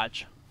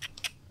 scotch.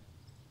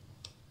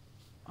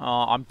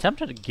 I'm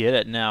tempted to get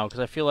it now because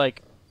I feel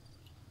like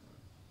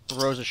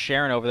Rosa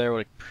Sharon over there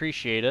would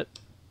appreciate it.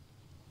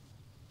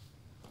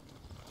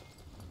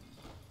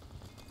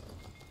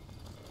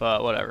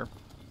 But whatever.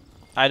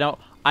 I know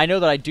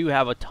that I do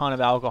have a ton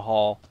of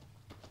alcohol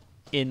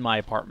in my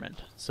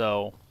apartment.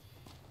 So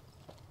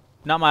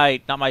not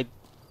my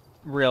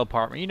real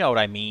apartment. You know what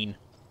I mean.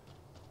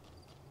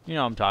 You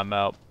know what I'm talking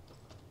about.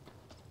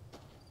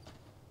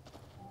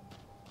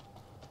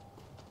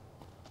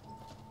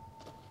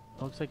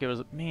 Looks like it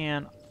was,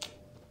 man.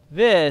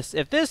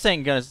 If this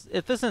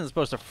isn't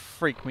supposed to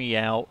freak me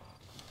out,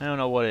 I don't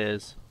know what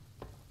is.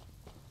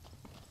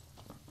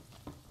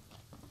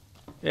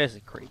 This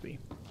is creepy.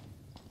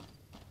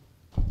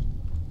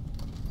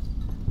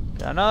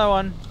 Got another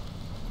one.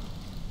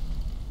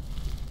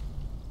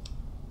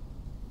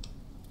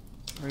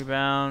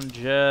 Rebound,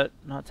 jet.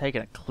 Not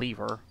taking a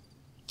cleaver.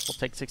 We'll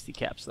take 60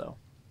 caps though.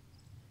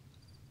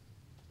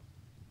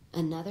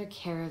 Another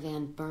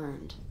caravan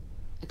burned.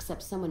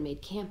 Except someone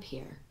made camp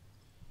here.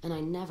 And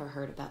I never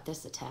heard about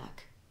this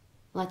attack.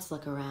 Let's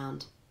look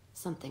around.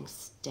 Something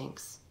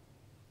stinks.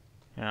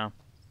 Yeah.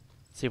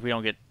 See if we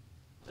don't get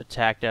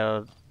attacked out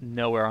of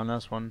nowhere on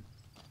this one.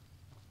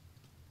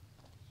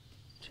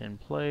 Tin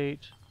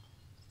plate.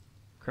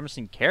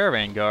 Crimson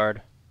Caravan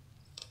Guard.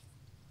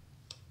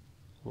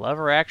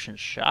 Lever action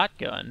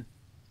shotgun.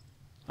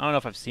 I don't know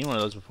if I've seen one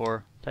of those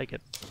before. Take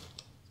it.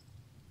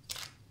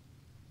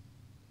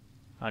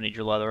 I need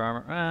your leather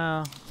armor.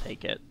 Well,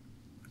 take it.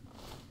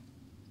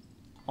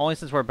 Only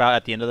since we're about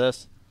at the end of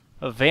this.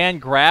 A Van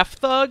Graff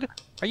thug?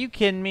 Are you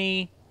kidding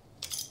me?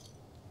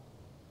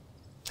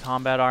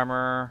 Combat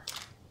armor.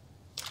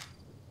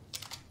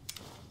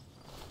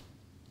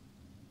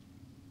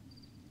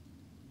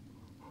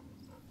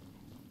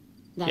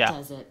 That Yeah.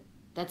 does it.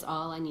 That's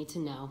all I need to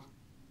know.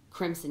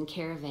 Crimson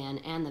Caravan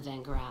and the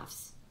Van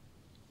Graffs.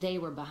 They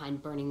were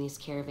behind burning these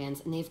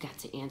caravans, and they've got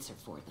to answer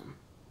for them.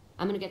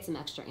 I'm gonna get some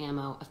extra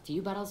ammo, a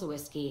few bottles of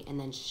whiskey, and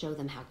then show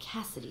them how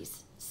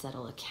Cassidy's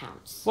settle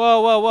accounts.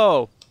 Whoa, whoa,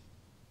 whoa.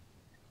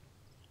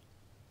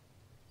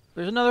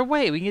 There's another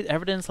way. We can get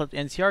evidence, let the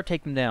NCR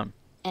take them down.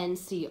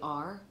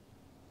 NCR?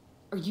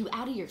 Are you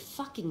out of your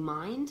fucking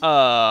mind?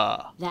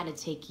 That'd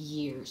take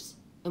years.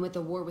 And with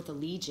the war with the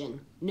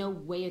Legion, no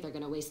way they're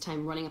gonna waste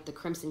time running up the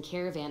Crimson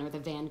Caravan or the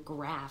Van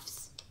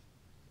Graffs.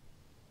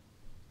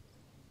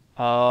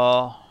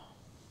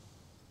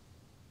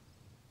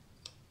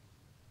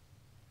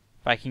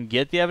 If I can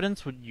get the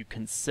evidence, would you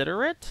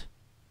consider it?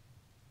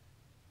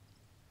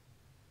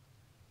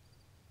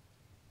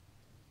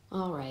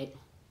 Alright.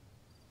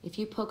 If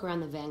you poke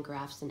around the Van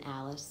Graffs and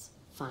Alice,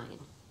 fine.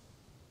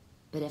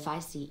 But if I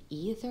see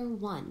either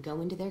one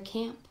go into their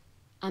camp,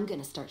 I'm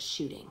gonna start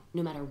shooting,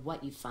 no matter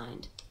what you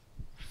find.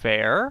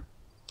 Fair.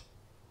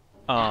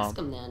 Ask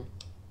him then.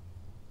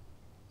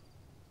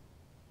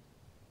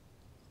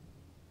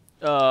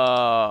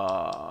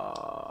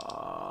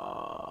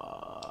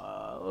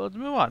 Let's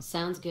move on.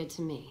 Sounds good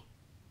to me.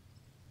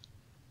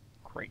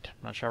 Great.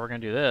 Not sure how we're gonna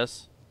do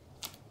this.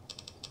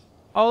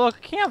 Oh, look,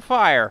 a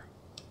campfire.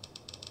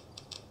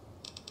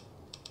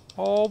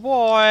 Oh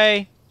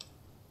boy.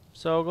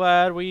 So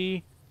glad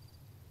we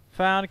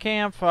found a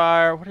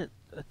campfire. What is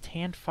a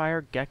tanned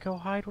fire gecko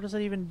hide? What does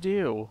that even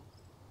do?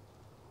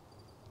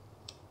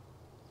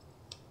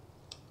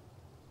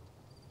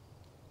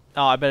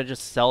 Oh, I bet it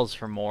just sells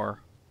for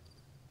more.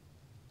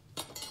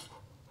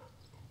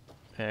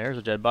 Okay, there's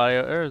a dead body.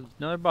 There's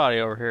another body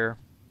over here.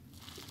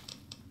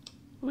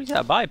 Ooh, he's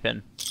got a body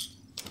pin.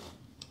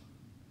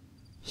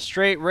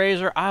 Straight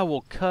razor, I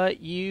will cut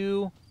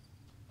you.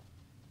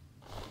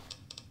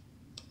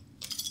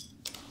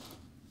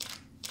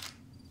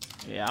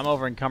 Yeah, I'm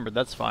over encumbered.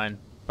 That's fine.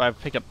 But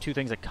I've picked up 2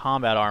 things of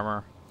combat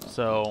armor,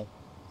 so.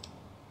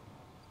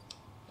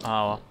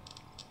 Oh.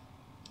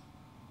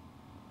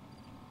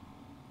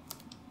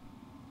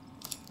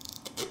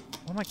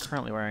 What am I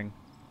currently wearing?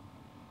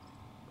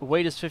 The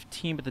weight is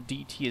 15, but the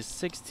DT is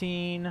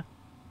 16.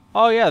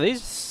 Oh yeah,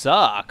 these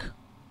suck.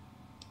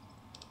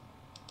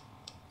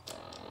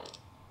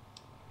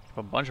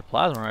 A bunch of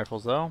plasma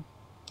rifles, though.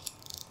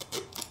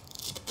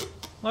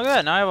 Look at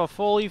that! Now I have a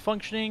fully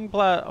functioning,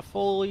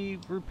 fully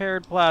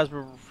repaired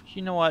plasma.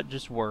 You know what?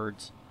 Just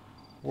words.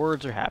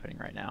 Words are happening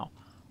right now.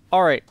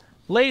 All right,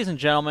 ladies and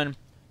gentlemen,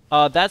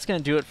 that's gonna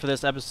do it for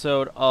this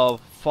episode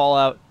of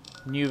Fallout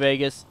New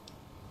Vegas.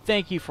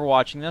 Thank you for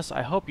watching this.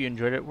 I hope you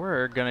enjoyed it.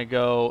 We're gonna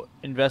go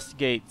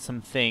investigate some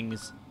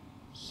things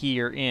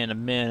here in a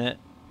minute,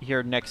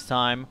 here next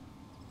time,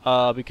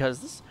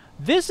 because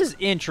this is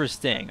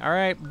interesting. All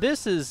right,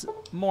 this is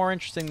more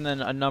interesting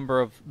than a number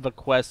of the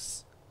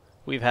quests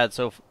we've had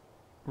so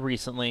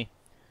recently,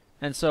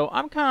 and so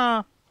I'm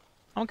kind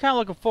of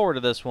looking forward to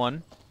this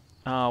one.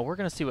 We're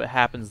gonna see what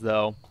happens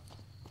though,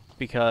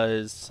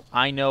 because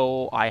I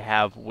know I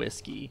have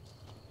whiskey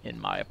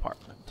in my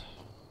apartment.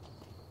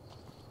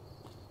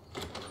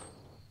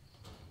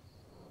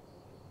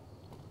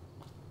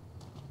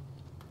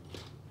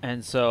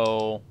 And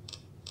so,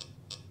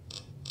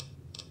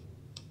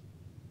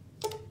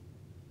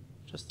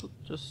 just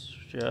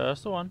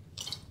the one.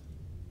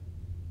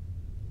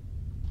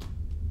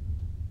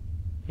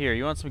 Here,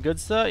 you want some good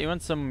stuff? You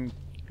want some?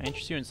 I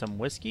interest you in some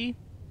whiskey?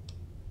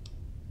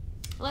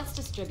 Let's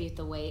distribute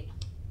the weight.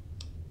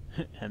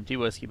 Empty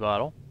whiskey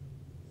bottle.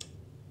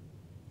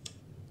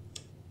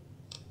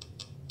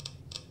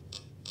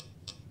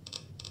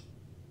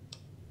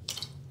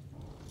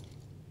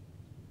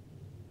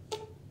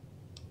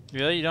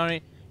 Really? You don't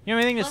have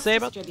anything to say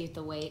about? Distribute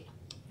the weight.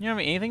 You don't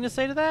have anything to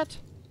say to that?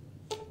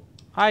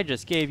 I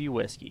just gave you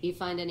whiskey. You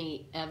find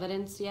any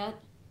evidence yet?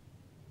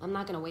 I'm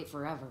not gonna wait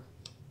forever.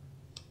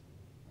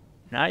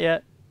 Not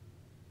yet.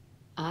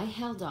 I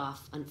held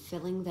off on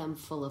filling them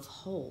full of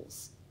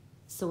holes.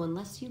 So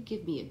unless you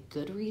give me a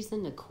good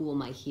reason to cool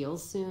my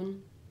heels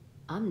soon,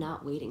 I'm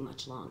not waiting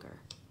much longer.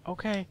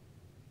 Okay.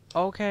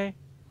 Okay.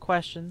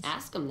 Questions?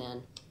 Ask them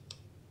then.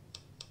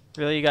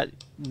 Really? You got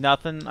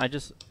nothing? I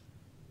just...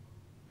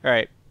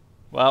 Alright.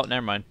 Well,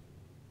 never mind.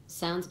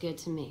 Sounds good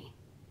to me.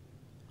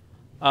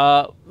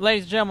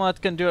 Ladies and gentlemen, that's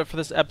going to do it for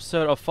this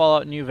episode of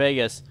Fallout New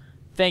Vegas.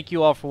 Thank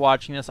you all for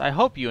watching this. I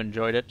hope you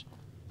enjoyed it.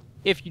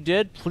 If you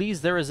did,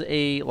 please, there is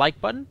a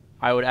like button.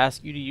 I would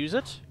ask you to use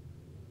it.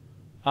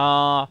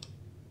 And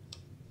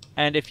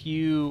if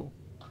you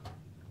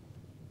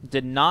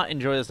did not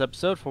enjoy this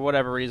episode for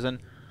whatever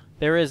reason,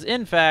 there is,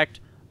 in fact,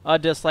 a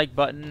dislike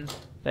button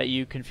that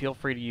you can feel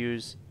free to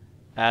use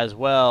as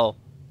well.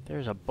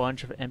 There's a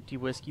bunch of empty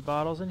whiskey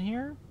bottles in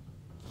here.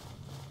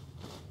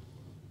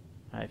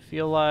 I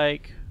feel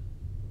like...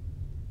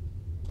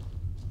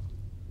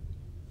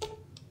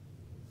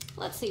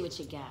 Let's see what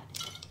you got.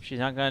 She's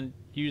not going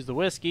to use the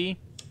whiskey.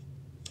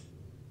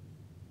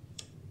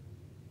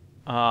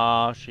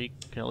 She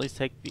can at least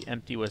take the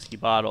empty whiskey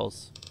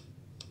bottles.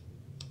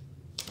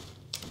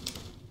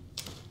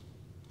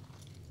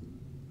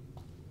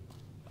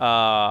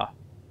 But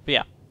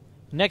yeah.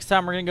 Next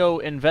time we're going to go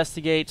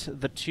investigate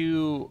the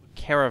 2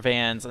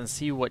 caravans and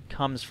see what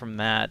comes from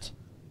that.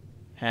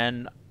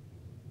 And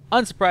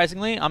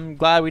unsurprisingly, I'm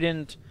glad we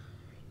didn't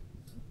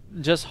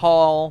just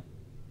haul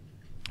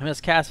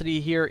Miss Cassidy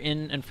here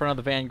in front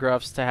of the Van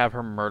Gruffs to have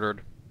her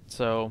murdered.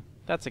 So,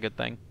 that's a good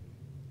thing.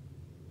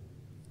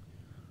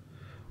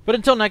 But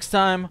until next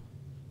time,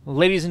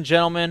 ladies and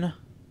gentlemen,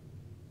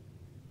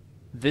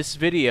 this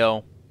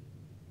video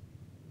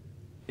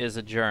is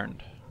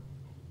adjourned.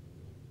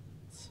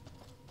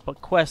 But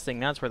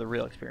questing, that's where the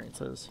real experience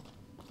is.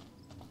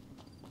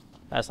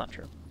 That's not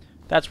true.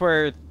 That's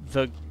where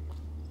the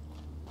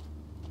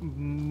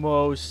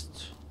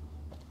most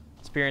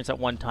experience at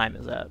one time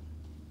is at.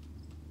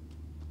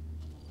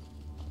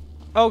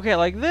 Okay,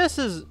 like this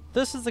is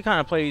the kind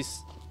of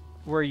place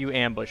where you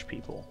ambush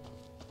people.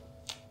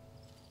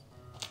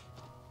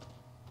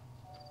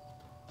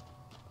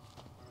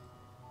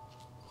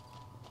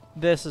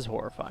 This is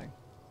horrifying.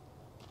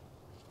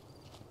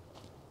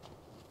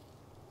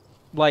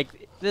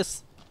 Like,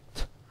 this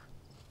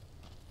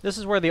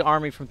is where the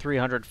army from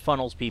 300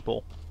 funnels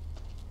people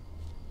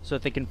so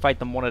that they can fight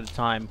them one at a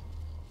time.